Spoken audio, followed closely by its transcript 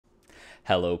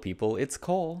Hello, people, it's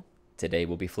Cole. Today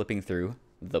we'll be flipping through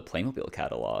the Playmobil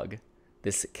catalog.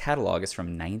 This catalog is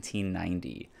from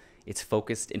 1990. It's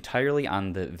focused entirely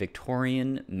on the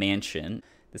Victorian Mansion.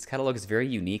 This catalog is very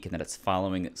unique in that it's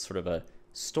following sort of a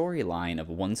storyline of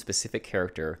one specific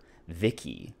character,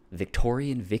 Vicki,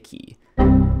 Victorian Vicki.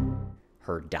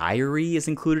 Her diary is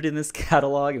included in this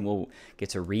catalog, and we'll get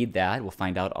to read that. We'll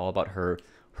find out all about her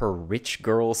rich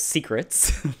girl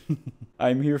secrets.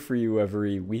 I'm here for you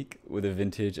every week with a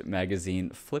vintage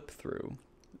magazine flip through.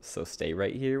 So stay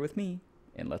right here with me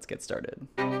and let's get started.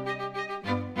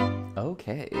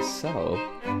 Okay, so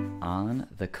on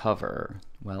the cover,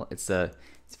 well, it's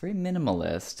very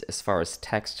minimalist as far as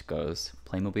text goes.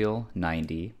 Playmobil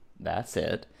 90, that's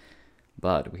it.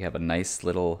 But we have a nice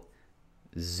little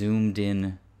zoomed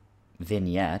in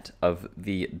vignette of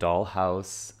the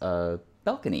dollhouse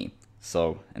balcony.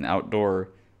 So an outdoor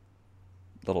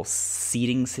little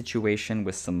seating situation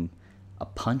with a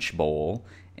punch bowl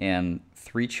and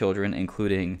 3 children,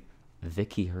 including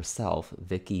Vicki herself,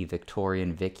 Vicki,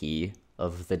 Victorian Vicki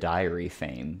of the diary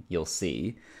fame, you'll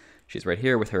see. She's right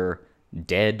here with her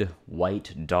dead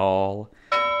white doll.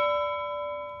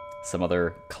 Some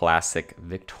other classic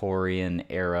Victorian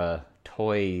era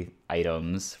toy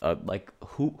items, like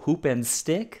hoop and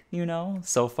stick,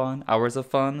 so fun, hours of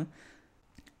fun.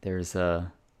 There's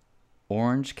a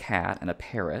orange cat and a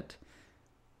parrot,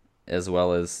 as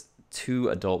well as 2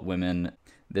 adult women.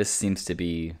 This seems to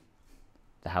be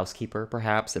the housekeeper,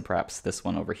 perhaps, and perhaps this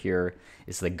one over here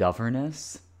is the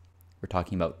governess. We're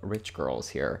talking about rich girls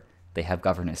here. They have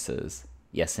governesses.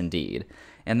 Yes, indeed.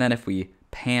 And then if we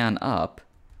pan up,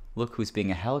 look who's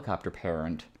being a helicopter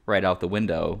parent right out the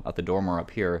window, out the dormer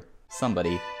up here.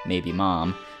 Somebody, maybe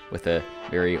mom, with a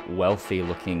very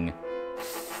wealthy-looking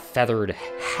feathered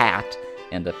hat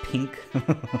and a pink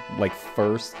like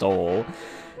fur stole.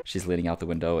 She's leaning out the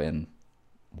window and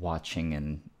watching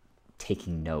and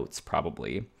taking notes,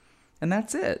 probably. And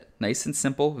that's it. Nice and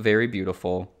simple, very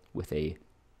beautiful, with a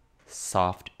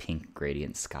soft pink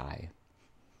gradient sky.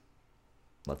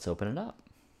 Let's open it up.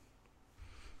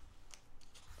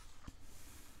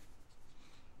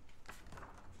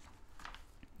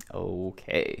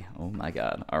 Okay. Oh my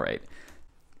god. All right.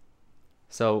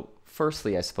 So,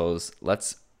 firstly, I suppose,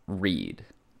 let's read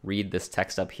this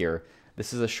text up here.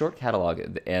 This is a short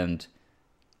catalog, and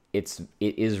it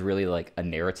is really like a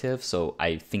narrative, so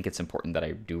I think it's important that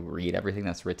I do read everything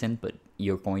that's written, but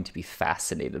you're going to be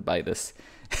fascinated by this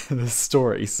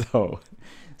story, so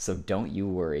don't you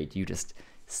worry. You just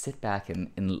sit back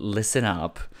and listen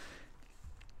up.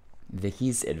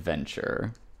 Vicki's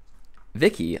adventure.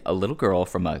 Vicki, a little girl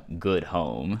from a good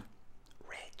home,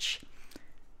 rich,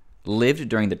 lived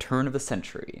during the turn of the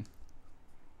century.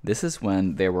 This is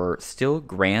when there were still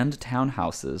grand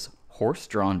townhouses,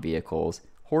 horse-drawn vehicles,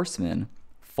 horsemen,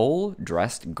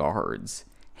 full-dressed guards,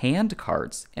 hand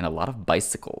carts, and a lot of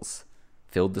bicycles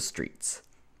filled the streets.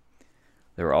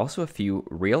 There were also a few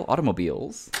real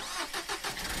automobiles.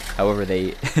 However,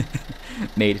 they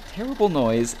made terrible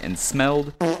noise and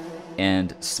smelled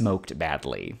and smoked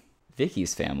badly.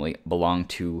 Vicki's family belonged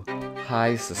to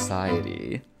high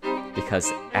society,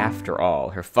 because after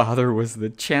all, her father was the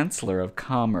Chancellor of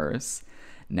Commerce.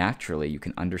 Naturally, you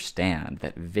can understand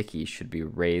that Vicki should be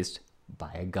raised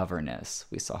by a governess.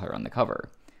 We saw her on the cover.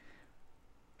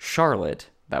 Charlotte,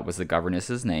 that was the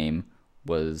governess's name,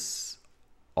 was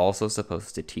also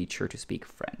supposed to teach her to speak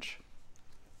French.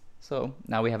 So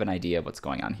now we have an idea of what's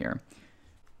going on here.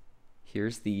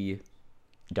 Here's the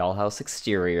dollhouse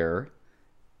exterior.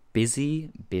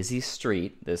 Busy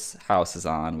street this house is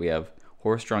on. We have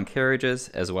horse-drawn carriages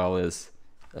as well as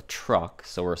a truck,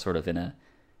 so we're sort of in a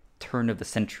turn of the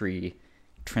century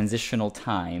transitional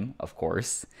time, of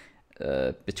course,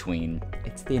 between,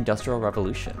 it's the Industrial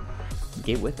Revolution.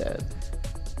 Get with it.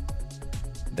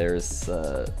 There's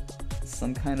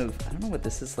some kind of, I don't know what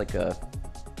this is, like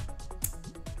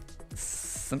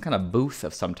some kind of booth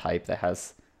of some type that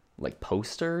has like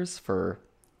posters for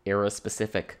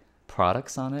era-specific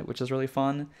products on it, which is really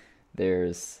fun.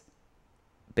 There's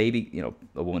a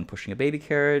woman pushing a baby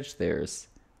carriage. There's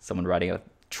someone riding a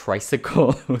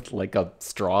tricycle with like a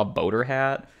straw boater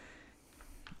hat.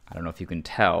 I don't know if you can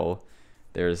tell.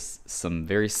 There's some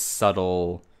very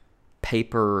subtle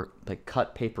paper, like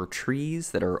cut paper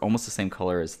trees that are almost the same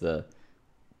color as the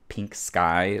pink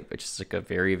sky, which is like a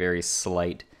very, very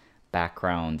slight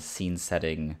background scene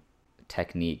setting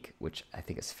technique, which I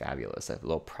think is fabulous. A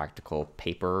little practical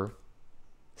paper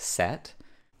set.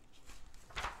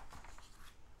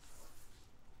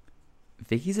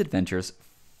 Vicki's adventures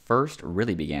first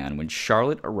really began when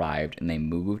Charlotte arrived and they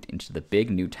moved into the big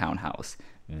new townhouse,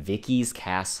 Vicki's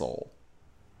Castle.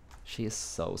 She is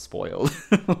so spoiled.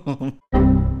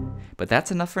 But that's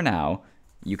enough for now.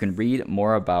 You can read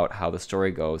more about how the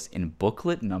story goes in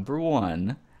booklet number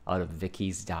 1 out of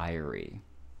Vicky's diary.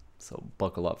 So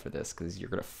buckle up for this, because you're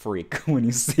going to freak when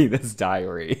you see this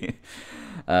diary.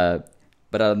 But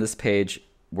on this page,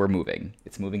 we're moving.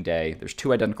 It's moving day. There's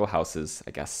 2 identical houses.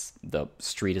 I guess the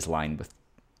street is lined with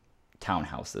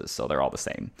townhouses, so they're all the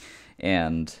same.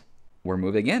 And we're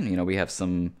moving in. You know, we have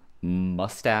some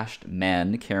mustached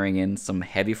men carrying in some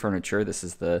heavy furniture. This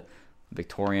is the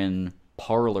Victorian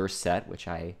parlor set, which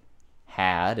I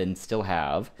had and still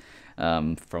have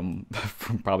from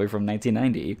probably from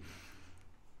 1990.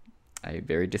 I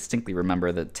very distinctly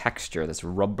remember the texture, this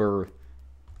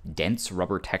dense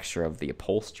rubber texture of the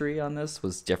upholstery on this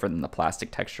was different than the plastic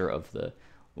texture of the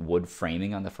wood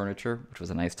framing on the furniture, which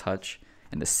was a nice touch.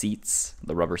 And the seats,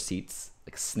 the rubber seats,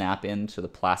 like snap into the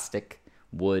plastic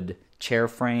wood chair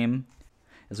frame.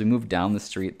 As we move down the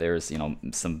street, there's, you know,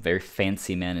 some very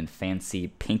fancy men in fancy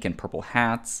pink and purple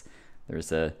hats.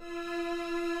 There's a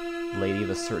lady of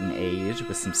a certain age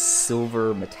with some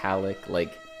silver metallic,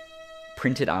 like,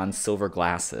 printed on silver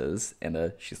glasses,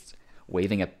 and she's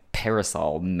waving a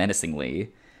parasol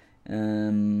menacingly.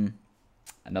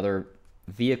 Another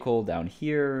vehicle down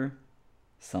here,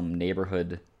 some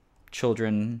neighborhood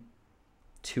children,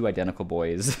 2 identical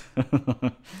boys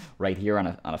right here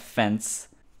on a fence.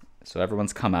 So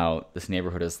everyone's come out. This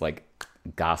neighborhood is like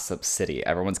Gossip City.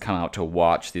 Everyone's come out to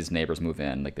watch these neighbors move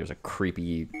in. Like, there's a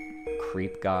creep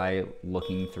guy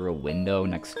looking through a window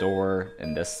next door,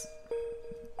 and this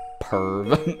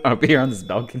perv up here on this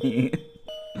balcony.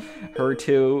 Her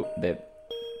 2, that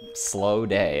slow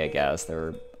day, I guess.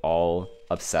 They're all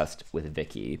obsessed with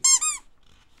Vicki.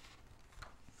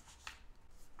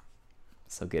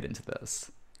 So get into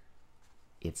this.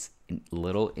 It's a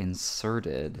little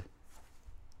inserted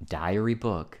diary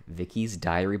book, Vicky's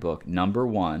diary book, number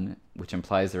 1, which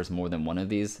implies there's more than one of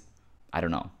these. I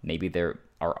don't know. Maybe there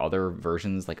are other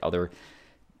versions, like other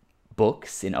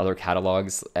books in other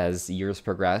catalogs as years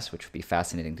progress, which would be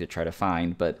fascinating to try to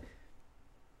find. But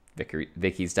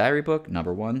Vicky's diary book,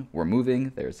 number 1. We're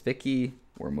moving. There's Vicki.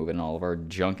 We're moving all of our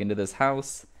junk into this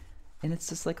house. And it's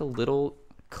just like a little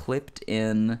clipped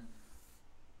in,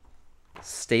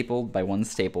 stapled by one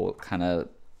staple, kind of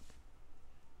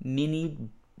mini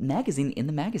magazine in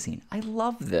the magazine. I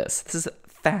love this. This is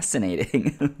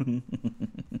fascinating.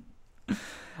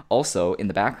 Also, in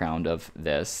the background of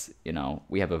this, you know,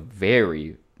 we have a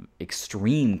very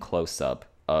extreme close-up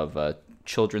of a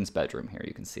children's bedroom here.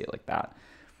 You can see it like that.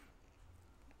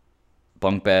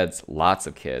 Bunk beds, lots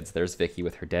of kids. There's Vicki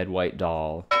with her dead white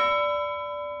doll.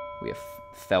 We have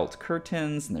felt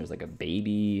curtains, and there's like a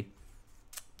baby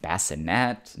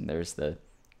bassinet, and there's the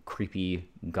creepy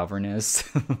governess,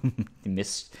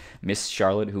 Miss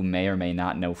Charlotte, who may or may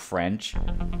not know French,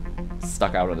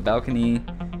 stuck out on the balcony.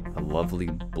 A lovely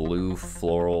blue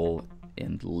floral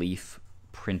and leaf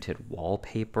printed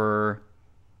wallpaper.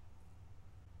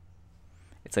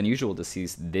 It's unusual to see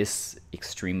this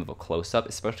extreme of a close-up,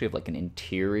 especially of like an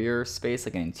interior space,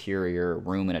 like an interior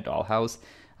room in a dollhouse.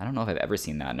 I don't know if I've ever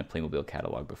seen that in a Playmobil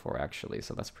catalog before, actually,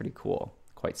 so that's pretty cool.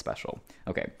 Quite special.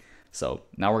 Okay, so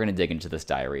now we're going to dig into this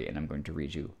diary, and I'm going to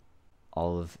read you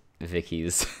all of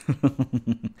Vicky's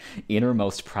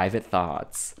innermost private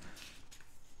thoughts.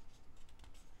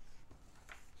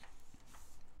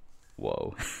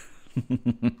 Whoa.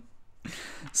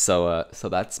 So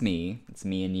that's me. It's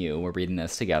me and you. We're reading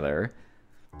this together.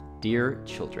 Dear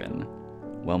children,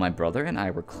 while my brother and I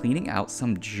were cleaning out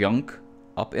some junk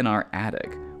up in our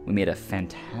attic, we made a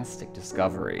fantastic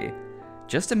discovery.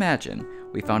 Just imagine,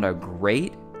 we found our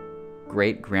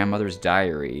great-great-grandmother's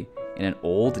diary in an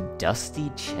old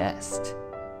dusty chest.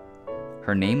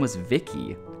 Her name was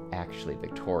Vicki, actually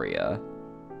Victoria.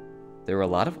 There were a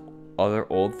lot of other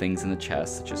old things in the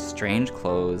chest, such as strange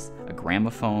clothes, a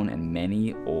gramophone, and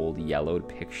many old yellowed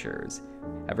pictures.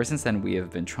 Ever since then, we have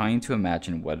been trying to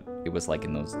imagine what it was like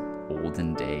in those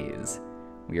olden days.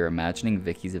 We are imagining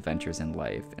Vicky's adventures in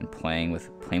life and playing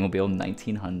with Playmobil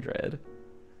 1900.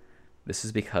 This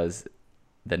is because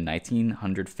the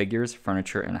 1900 figures,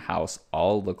 furniture, and house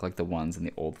all look like the ones in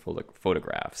the old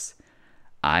photographs.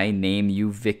 I name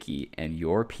you Vicki, and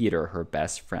you're Peter, her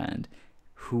best friend,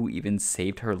 who even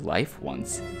saved her life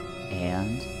once.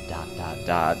 And ...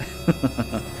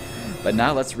 But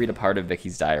now let's read a part of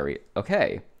Vicky's diary.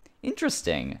 Okay,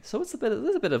 interesting. So it's a bit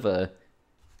of a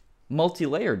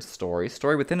multi-layered story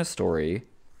within a story.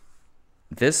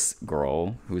 This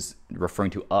girl, who's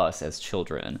referring to us as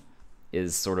children,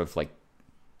 is sort of like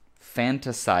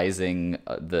fantasizing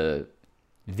the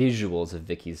visuals of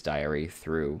Vicky's diary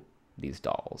through these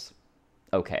dolls.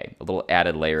 Okay, a little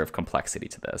added layer of complexity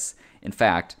to this. In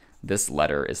fact, this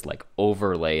letter is like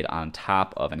overlaid on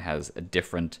top of and has a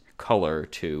different color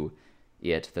to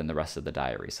it than the rest of the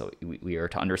diary. So we are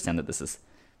to understand that this is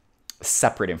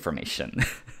separate information.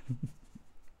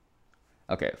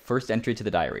 Okay, first entry to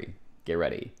the diary. Get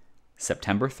ready.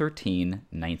 September 13,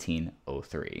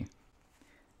 1903.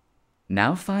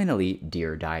 Now finally,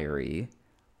 dear diary,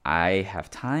 I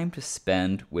have time to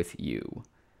spend with you.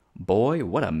 Boy,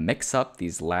 what a mix-up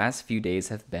these last few days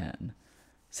have been.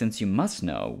 Since you must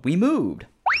know, we moved.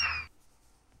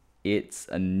 It's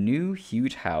a new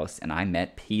huge house and I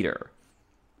met Peter.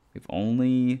 We've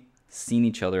only seen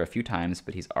each other a few times,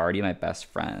 but he's already my best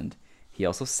friend. He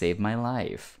also saved my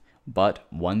life. But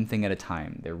one thing at a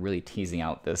time. They're really teasing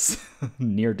out this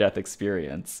near-death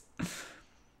experience.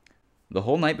 The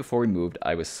whole night before we moved,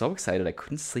 I was so excited I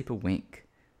couldn't sleep a wink.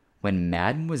 When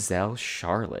Mademoiselle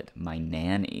Charlotte, my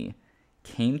nanny,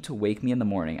 came to wake me in the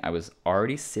morning, I was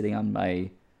already sitting on my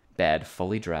bed,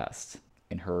 fully dressed,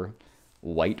 in her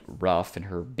white ruff and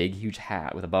her big, huge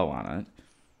hat with a bow on it.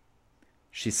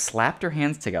 She slapped her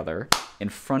hands together in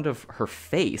front of her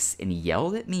face and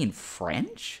yelled at me in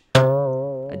French?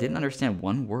 I didn't understand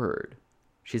one word.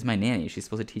 She's my nanny. She's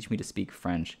supposed to teach me to speak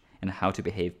French and how to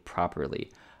behave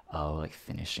properly. Oh, like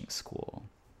finishing school.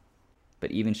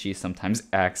 But even she sometimes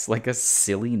acts like a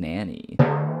silly nanny.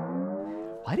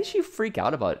 Why did she freak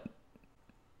out about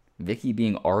Vicki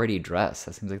being already dressed?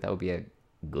 That seems like that would be a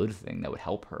good thing that would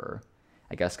help her.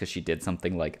 I guess because she did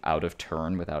something like out of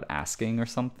turn without asking or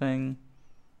something.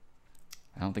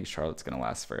 I don't think Charlotte's going to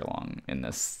last very long in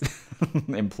this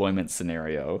employment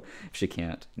scenario if she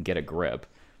can't get a grip.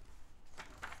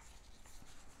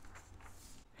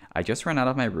 I just ran out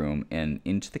of my room and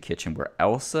into the kitchen where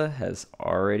Elsa has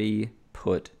already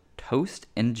put toast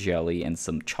and jelly and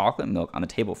some chocolate milk on the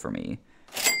table for me.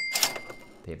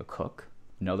 They have a cook,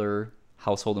 another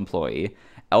household employee.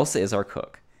 Elsa is our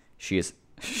cook. She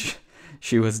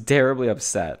was terribly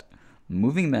upset.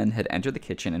 Moving men had entered the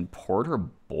kitchen and poured her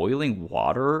boiling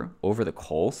water over the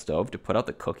coal stove to put out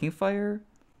the cooking fire.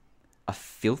 A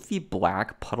filthy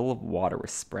black puddle of water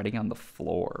was spreading on the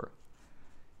floor.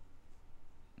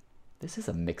 This is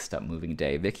a mixed up moving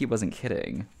day. Vicki wasn't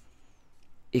kidding.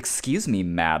 Excuse me,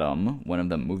 madam, one of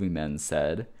the moving men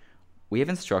said. We have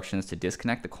instructions to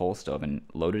disconnect the coal stove and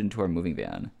load it into our moving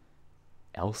van.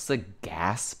 Elsa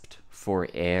gasped for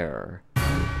air.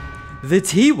 The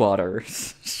tea water,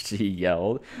 she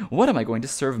yelled. What am I going to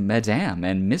serve Madame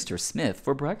and Mr. Smith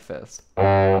for breakfast?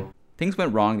 Things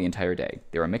went wrong the entire day.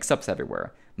 There were mix-ups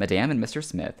everywhere. Madame and Mr.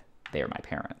 Smith, they are my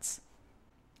parents.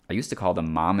 I used to call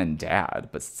them Mom and Dad,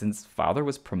 but since Father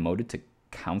was promoted to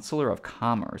Counselor of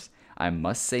Commerce, I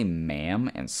must say ma'am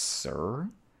and sir?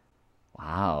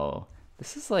 Wow,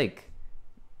 this is like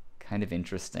kind of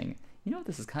interesting. You know what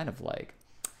this is kind of like?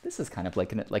 This is kind of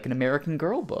like an American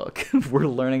Girl book. We're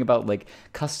learning about like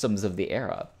customs of the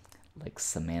era, like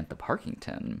Samantha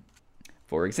Parkington.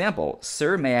 For example,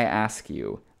 sir, may I ask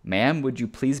you, ma'am, would you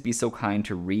please be so kind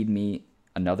to read me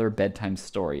another bedtime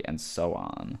story, and so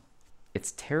on.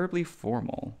 It's terribly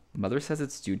formal. Mother says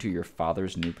it's due to your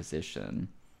father's new position.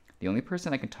 The only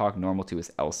person I can talk normal to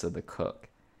is Elsa the cook.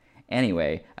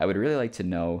 Anyway, I would really like to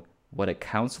know what a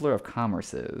counselor of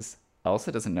commerce is.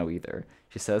 Elsa doesn't know either.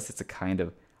 She says it's a kind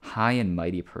of high and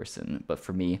mighty person, but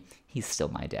for me, he's still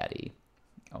my daddy.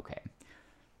 Okay.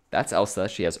 That's Elsa.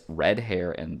 She has red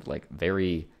hair and like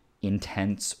very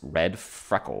intense red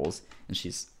freckles, and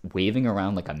she's waving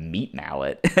around like a meat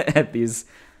mallet at these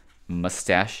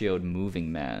mustachioed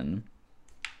moving men.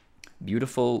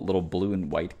 Beautiful little blue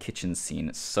and white kitchen scene.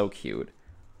 It's so cute.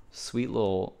 Sweet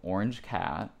little orange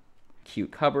cat.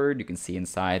 Cute cupboard. You can see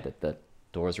inside that the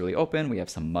door is really open. We have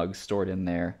some mugs stored in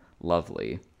there.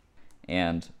 Lovely.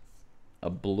 And a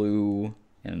blue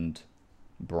and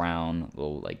brown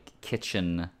little like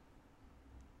kitchen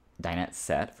dinette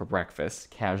set for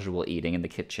breakfast. Casual eating in the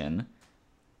kitchen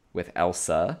with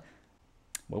Elsa.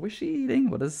 What was she eating?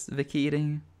 What is Vicki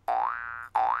eating?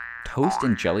 Toast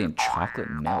and jelly and chocolate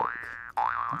milk.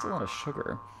 That's a lot of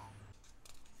sugar.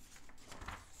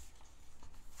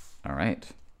 All right.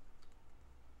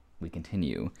 We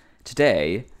continue.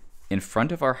 Today, in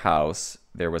front of our house,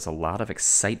 there was a lot of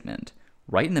excitement.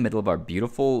 Right in the middle of our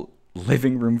beautiful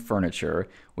living room furniture,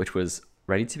 which was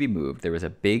ready to be moved, there was a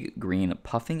big green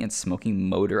puffing and smoking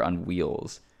motor on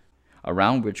wheels,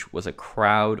 around which was a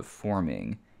crowd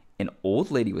forming. An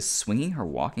old lady was swinging her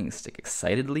walking stick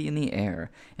excitedly in the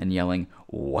air and yelling,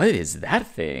 "What is that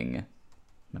thing?"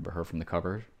 Remember her from the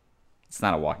cupboard? It's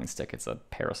not a walking stick, it's a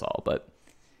parasol, but,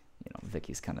 you know,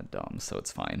 Vicky's kind of dumb, so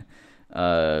it's fine.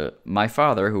 My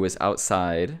father, who was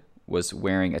outside was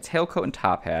wearing a tailcoat and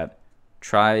top hat,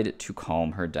 tried to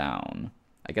calm her down.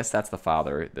 I guess that's the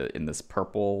father in this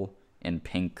purple and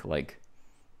pink, like,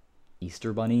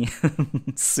 Easter bunny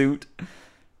suit.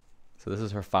 So this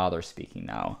is her father speaking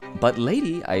now. But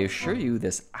lady, I assure you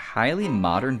this highly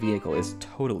modern vehicle is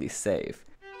totally safe.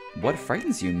 What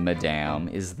frightens you, madame,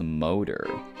 is the motor.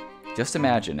 Just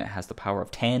imagine it has the power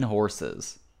of 10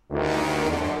 horses.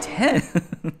 10?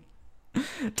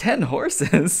 10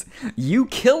 horses? You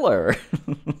killer!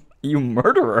 You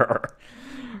murderer!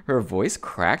 Her voice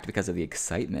cracked because of the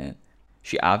excitement.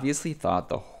 She obviously thought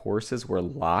the horses were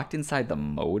locked inside the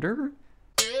motor?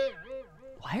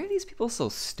 Why are these people so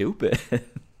stupid?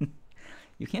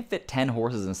 You can't fit 10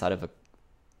 horses inside of a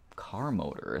car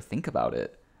motor. Think about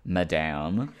it,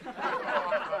 madame.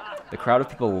 The crowd of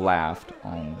people laughed.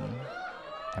 Oh,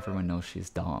 everyone knows she's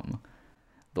dumb.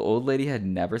 The old lady had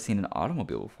never seen an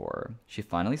automobile before. She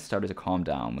finally started to calm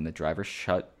down when the driver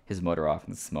shut his motor off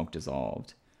and the smoke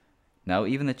dissolved. Now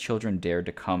even the children dared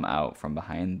to come out from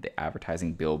behind the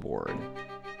advertising billboard.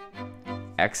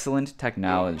 Excellent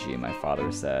technology, my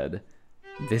father said.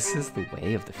 This is the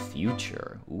way of the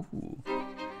future. Ooh.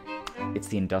 It's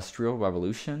the Industrial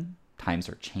Revolution. Times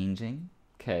are changing.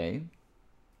 Okay.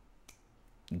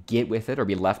 Get with it or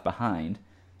be left behind.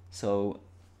 So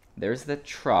there's the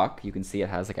truck. You can see it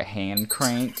has like a hand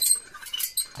crank.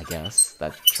 I guess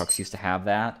that trucks used to have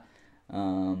that.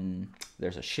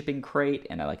 There's a shipping crate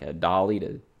and like a dolly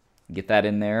to get that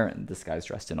in there. And this guy's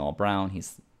dressed in all brown. He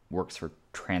works for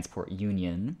Transport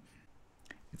Union.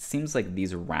 It seems like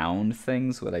these round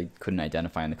things, what I couldn't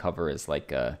identify on the cover, is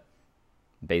like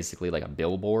basically like a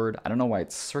billboard. I don't know why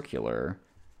it's circular.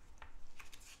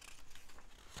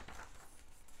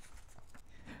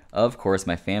 Of course,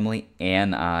 my family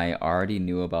and I already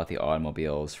knew about the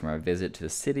automobiles from our visit to the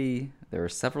city. There were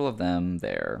several of them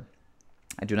there.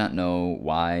 I do not know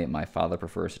why my father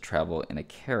prefers to travel in a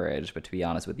carriage, but to be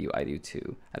honest with you, I do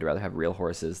too. I'd rather have real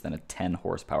horses than a 10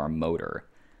 horsepower motor.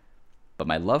 But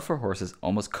my love for horses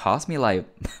almost cost me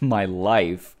my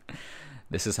life.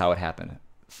 This is how it happened.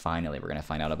 Finally, we're going to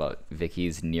find out about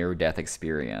Vicky's near-death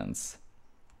experience.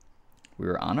 We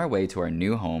were on our way to our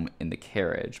new home in the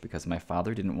carriage because my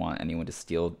father didn't want anyone to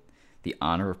steal the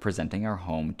honor of presenting our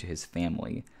home to his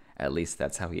family. At least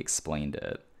that's how he explained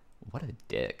it. What a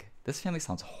dick. This family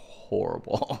sounds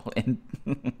horrible and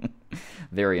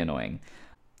very annoying.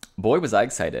 Boy, was I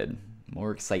excited.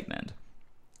 More excitement.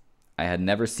 I had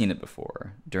never seen it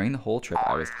before. During the whole trip,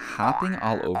 I was hopping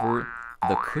all over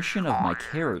the cushion of my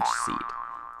carriage seat.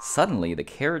 Suddenly, the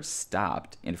carriage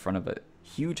stopped in front of a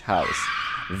huge house.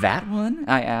 That one?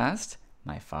 I asked.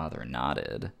 My father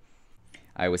nodded.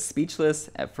 I was speechless.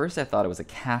 At first, I thought it was a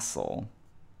castle.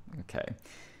 Okay.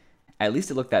 At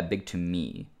least it looked that big to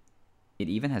me. It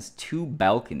even has 2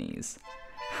 balconies.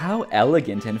 How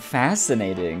elegant and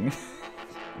fascinating,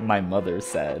 my mother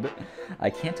said.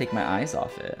 I can't take my eyes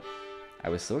off it. I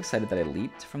was so excited that I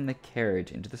leaped from the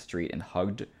carriage into the street and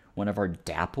hugged one of our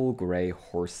dapple gray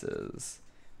horses.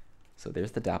 So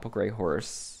there's the dapple gray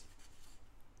horse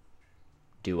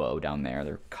duo down there.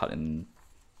 They're cut in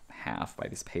half by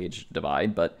this page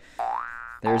divide, but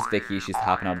there's Vicki. She's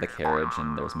hopping out of the carriage,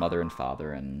 and there's mother and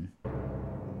father, and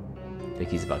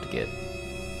Vicki's about to get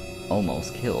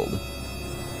almost killed.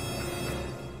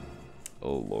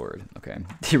 Oh, Lord. Okay,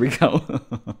 here we go.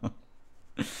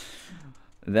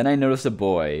 Then I noticed a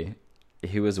boy.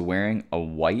 He was wearing a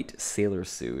white sailor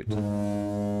suit. You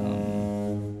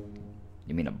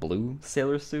mean a blue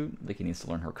sailor suit? Vicky needs to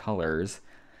learn her colors.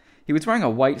 He was wearing a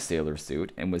white sailor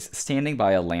suit and was standing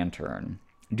by a lantern.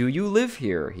 Do you live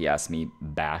here? He asked me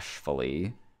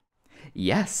bashfully.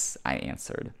 Yes, I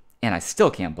answered, and I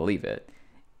still can't believe it.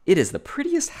 It is the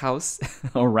prettiest house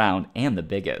around and the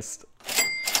biggest.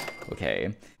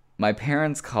 Okay, my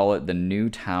parents call it the new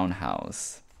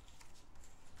townhouse.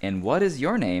 And what is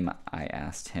your name? I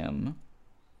asked him.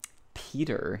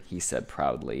 Peter, he said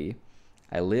proudly.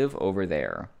 I live over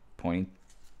there,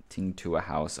 pointing to a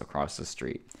house across the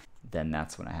street. Then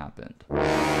that's when it happened.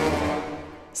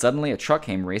 Suddenly, a truck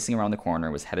came racing around the corner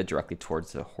and was headed directly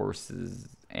towards the horses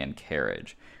and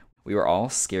carriage. We were all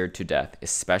scared to death,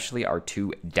 especially our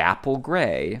 2 dapple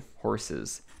gray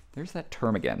horses. There's that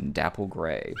term again, dapple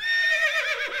gray.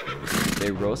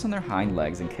 They rose on their hind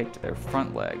legs and kicked their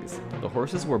front legs. The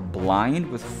horses were blind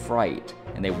with fright,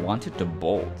 and they wanted to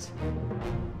bolt.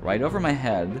 Right over my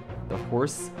head, the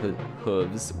horse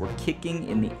hooves were kicking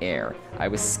in the air. I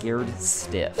was scared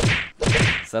stiff.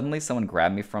 Suddenly, someone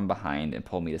grabbed me from behind and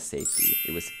pulled me to safety.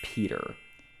 It was Peter.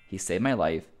 He saved my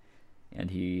life,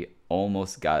 and he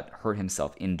almost got hurt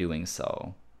himself in doing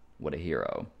so. What a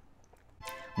hero.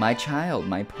 my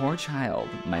poor child,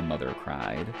 my mother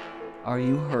cried. Are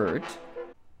you hurt?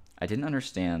 I didn't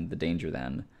understand the danger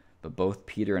then, but both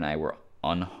Peter and I were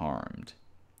unharmed.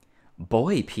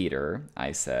 Boy, Peter,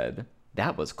 I said.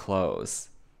 That was close.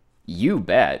 You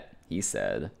bet, he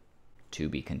said. To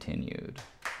be continued.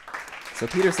 So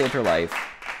Peter saved her life.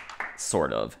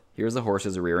 Sort of. Here's the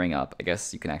horses rearing up. I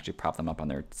guess you can actually prop them up on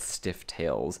their stiff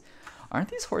tails. Aren't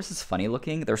these horses funny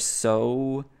looking? They're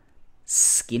so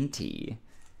skinty.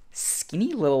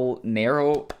 Skinny little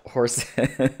narrow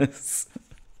horses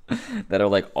that are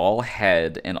like all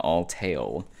head and all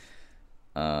tail.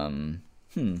 All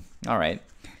right.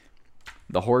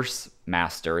 The horse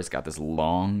master has got this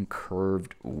long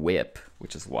curved whip,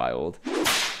 which is wild.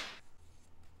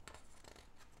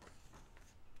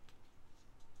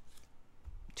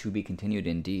 To be continued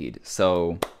indeed.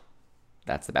 So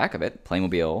that's the back of it.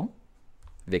 Playmobil,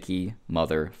 Vicki,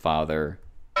 mother, father,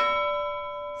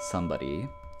 somebody,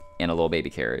 and a little baby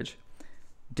carriage.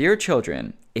 Dear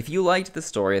children, if you liked the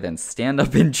story, then stand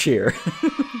up and cheer,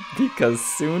 because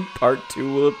soon part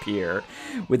 2 will appear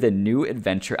with a new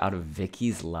adventure out of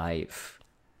Vicki's life.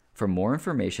 For more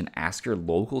information, ask your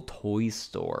local toy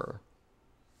store.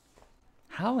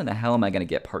 How in the hell am I going to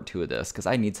get part 2 of this? Because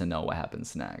I need to know what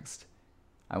happens next.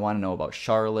 I want to know about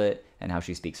Charlotte and how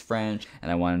she speaks French,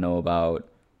 and I want to know about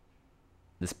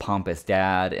this pompous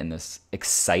dad and this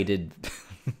excited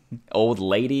old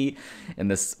lady and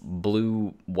this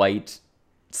blue-white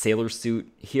sailor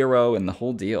suit hero and the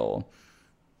whole deal.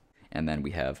 And then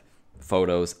we have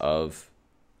photos of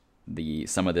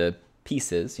some of the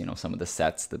pieces, some of the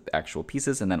sets, the actual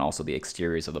pieces, and then also the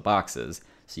exteriors of the boxes,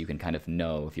 so you can kind of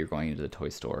know if you're going into the toy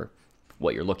store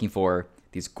what you're looking for.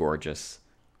 These gorgeous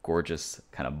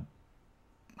kind of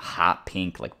hot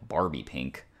pink, like Barbie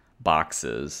pink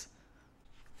boxes.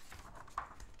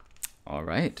 All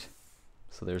right.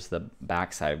 So there's the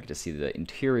backside. We get to see the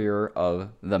interior of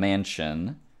the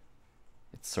mansion.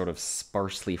 It's sort of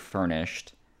sparsely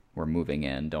furnished. We're moving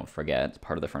in, don't forget.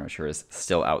 Part of the furniture is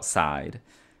still outside.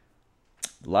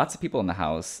 Lots of people in the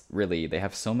house. Really, they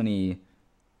have so many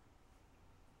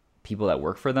people that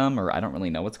work for them, or I don't really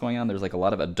know what's going on. There's like a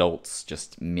lot of adults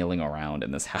just milling around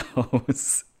in this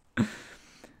house.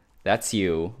 That's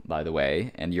you, by the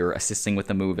way, and you're assisting with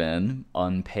the move-in,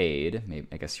 unpaid. Maybe,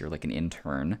 I guess you're like an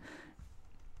intern.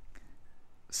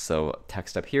 So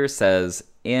text up here says,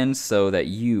 and so that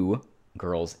you,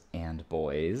 girls and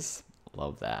boys,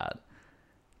 love that,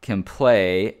 can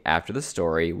play after the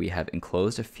story, we have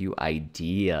enclosed a few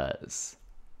ideas.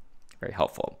 Very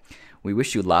helpful. We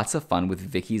wish you lots of fun with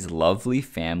Vicki's lovely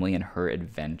family and her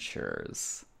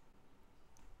adventures.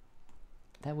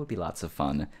 That would be lots of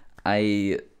fun.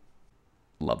 I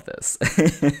love this.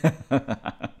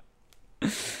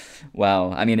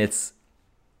 Wow. I mean,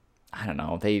 I don't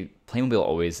know. Playmobil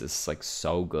always is like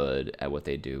so good at what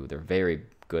they do. They're very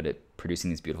good at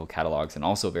producing these beautiful catalogs and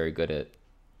also very good at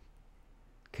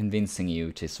convincing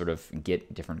you to sort of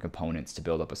get different components to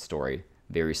build up a story.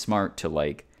 Very smart to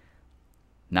like,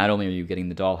 not only are you getting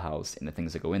the dollhouse and the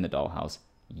things that go in the dollhouse,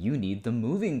 you need the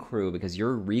moving crew because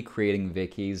you're recreating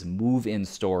Vicki's move-in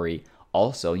story.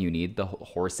 Also, you need the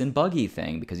horse and buggy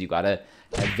thing because you gotta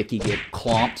have Vicki get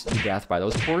clomped to death by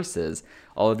those horses.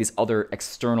 All of these other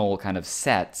external kind of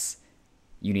sets,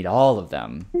 you need all of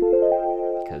them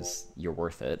because you're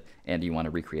worth it and you want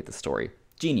to recreate the story.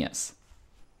 Genius.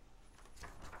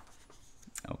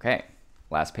 Okay,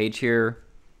 last page here.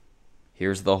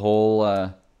 Here's the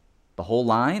whole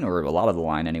line, or a lot of the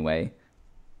line anyway.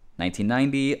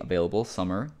 1990, available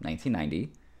summer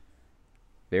 1990.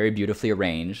 Very beautifully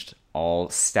arranged, all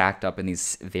stacked up in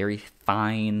these very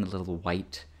fine little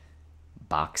white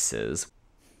boxes.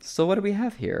 So what do we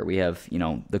have here? We have,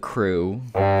 the crew,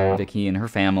 Vicki and her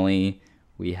family.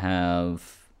 We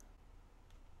have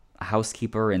a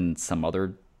housekeeper and some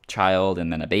other child,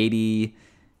 and then a baby.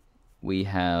 We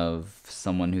have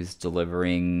someone who's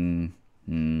delivering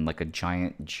like a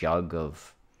giant jug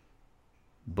of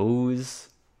booze,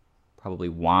 probably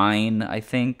wine, I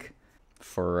think,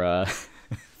 for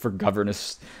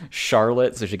governess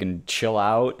Charlotte so she can chill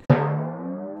out.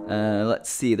 Let's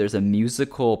see, there's a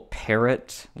musical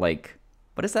parrot, like,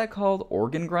 what is that called?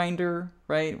 Organ grinder,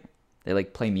 right? They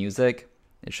like play music.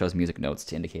 It shows music notes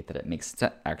to indicate that it makes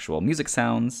actual music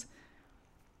sounds.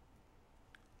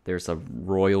 There's a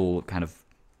royal kind of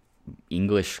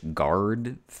English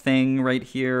guard thing right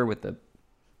here with the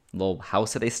little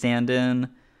house that they stand in.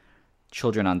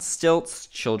 Children on stilts,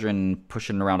 children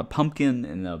pushing around a pumpkin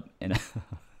in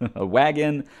a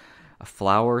wagon, a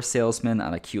flower salesman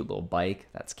on a cute little bike.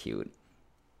 That's cute.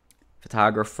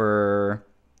 Photographer,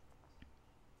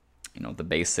 the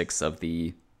basics of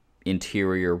the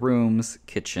interior rooms,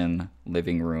 kitchen,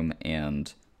 living room,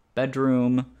 and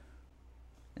bedroom.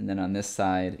 And then on this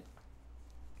side,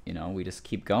 you know, we just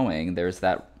keep going. There's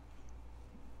that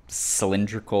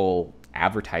cylindrical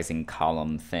advertising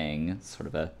column thing, sort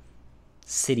of a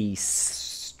city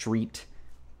street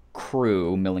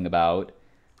crew milling about.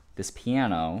 This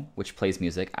piano, which plays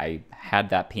music. I had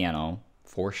that piano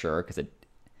for sure because it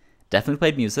definitely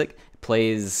played music. It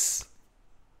plays,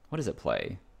 what does it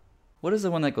play? What is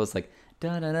the one that goes like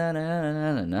da da da da da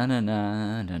da da da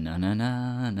da da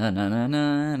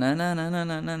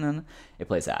da da? It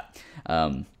plays that.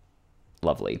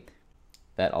 Lovely.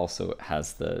 That also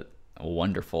has the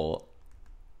wonderful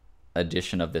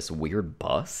addition of this weird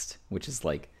bust, which is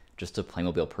like just a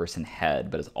Playmobil person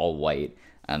head, but it's all white,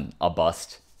 and a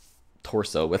bust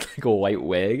torso with like a white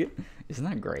wig. Isn't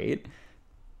that great?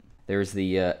 There's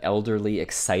the elderly,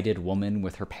 excited woman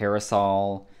with her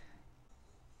parasol.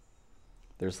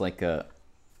 There's like a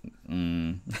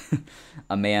man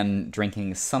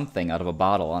drinking something out of a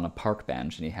bottle on a park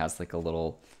bench, and he has like a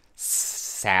little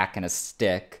sack and a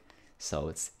stick. So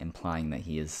it's implying that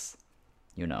he is,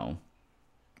 you know,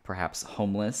 perhaps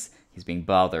homeless. He's being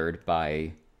bothered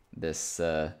by this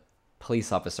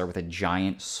police officer with a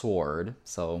giant sword.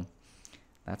 So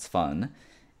that's fun.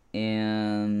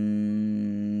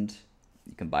 And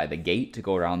you can buy the gate to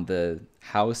go around the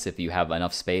house if you have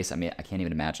enough space. I mean, I can't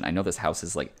even imagine. I know this house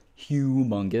is like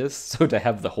humongous, so to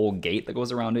have the whole gate that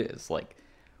goes around it is like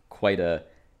quite an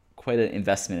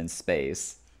investment in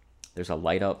space. There's a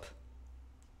light up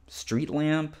street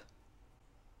lamp.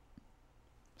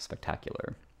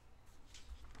 Spectacular.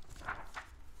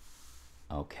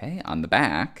 Okay, on the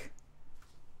back,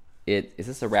 is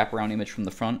this a wraparound image from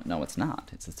the front? No, it's not.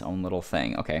 It's its own little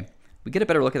thing. Okay, we get a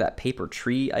better look at that paper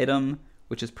tree item,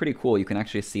 which is pretty cool. You can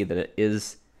actually see that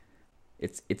it's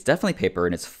definitely paper,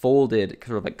 and it's folded,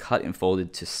 sort of like cut and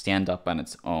folded to stand up on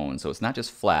its own. So it's not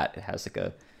just flat. It has like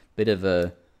a bit of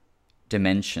a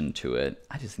dimension to it.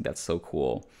 I just think that's so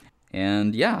cool.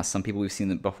 And yeah, some people we've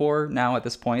seen it before now at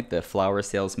this point. The flower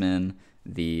salesman,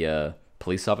 the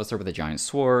police officer with a giant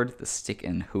sword, the stick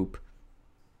and hoop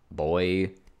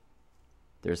boy.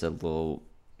 There's a little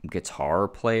guitar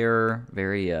player.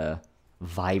 Very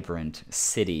vibrant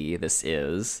city this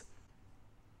is.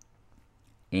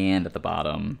 And at the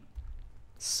bottom,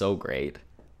 so great,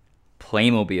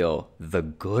 Playmobil, the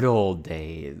good old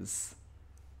days.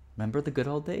 Remember the good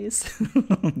old days?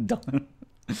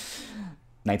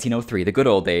 1903, the good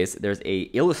old days. There's a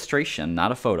illustration,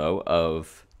 not a photo,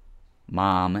 of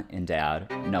Mom and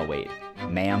Dad. No, wait.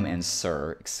 Ma'am and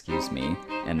Sir, excuse me.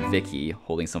 And Vicki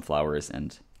holding some flowers,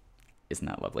 and isn't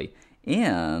that lovely?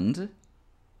 And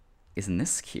isn't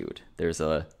this cute? There's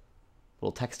a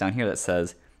little text down here that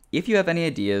says, if you have any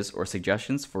ideas or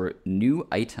suggestions for new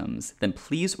items, then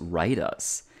please write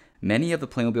us. Many of the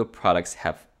Playmobil products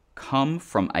have come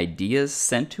from ideas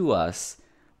sent to us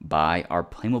by our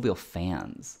Playmobil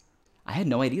fans. I had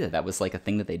no idea that was like a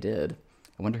thing that they did.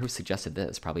 I wonder who suggested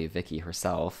this. Probably Vicki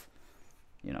herself.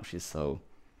 You know, she's so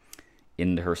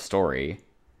into her story.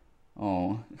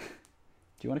 Oh,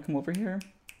 do you want to come over here?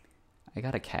 I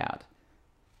got a cat.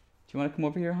 Do you want to come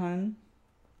over here, hon?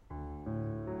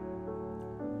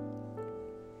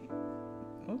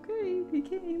 Okay, he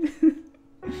came.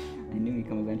 I knew he'd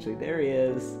come eventually. There he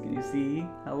is. Can you see?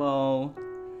 Hello.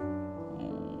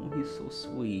 Oh, he's so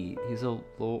sweet. He's a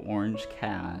little orange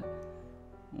cat.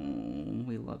 Oh,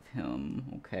 we love him.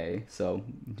 Okay, so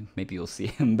maybe you'll see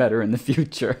him better in the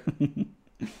future.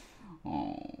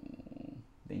 Oh,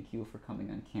 thank you for coming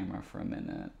on camera for a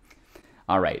minute.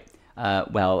 All right.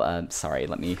 Sorry,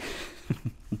 let me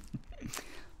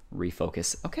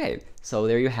refocus. Okay, so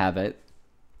there you have it.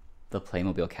 The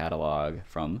Playmobil catalog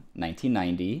from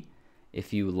 1990.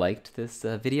 If you liked this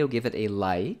video, give it a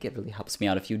like. It really helps me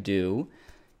out if you do.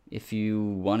 If you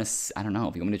want to, I don't know,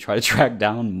 if you want me to try to track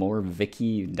down more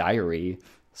Vicki diary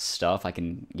stuff, I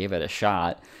can give it a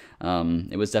shot.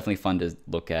 It was definitely fun to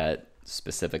look at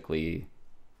specifically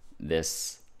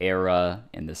this era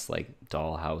and this like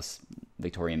dollhouse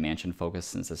Victorian Mansion focus,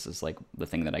 since this is like the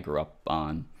thing that I grew up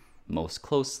on most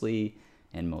closely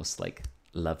and most like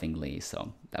lovingly.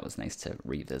 So that was nice to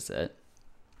revisit.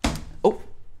 Oh,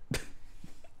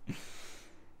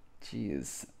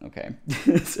 jeez. Okay.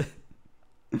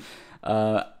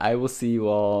 I will see you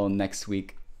all next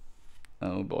week.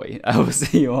 Oh boy. I will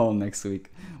see you all next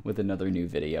week with another new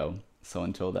video. So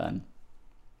until then,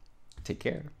 take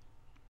care.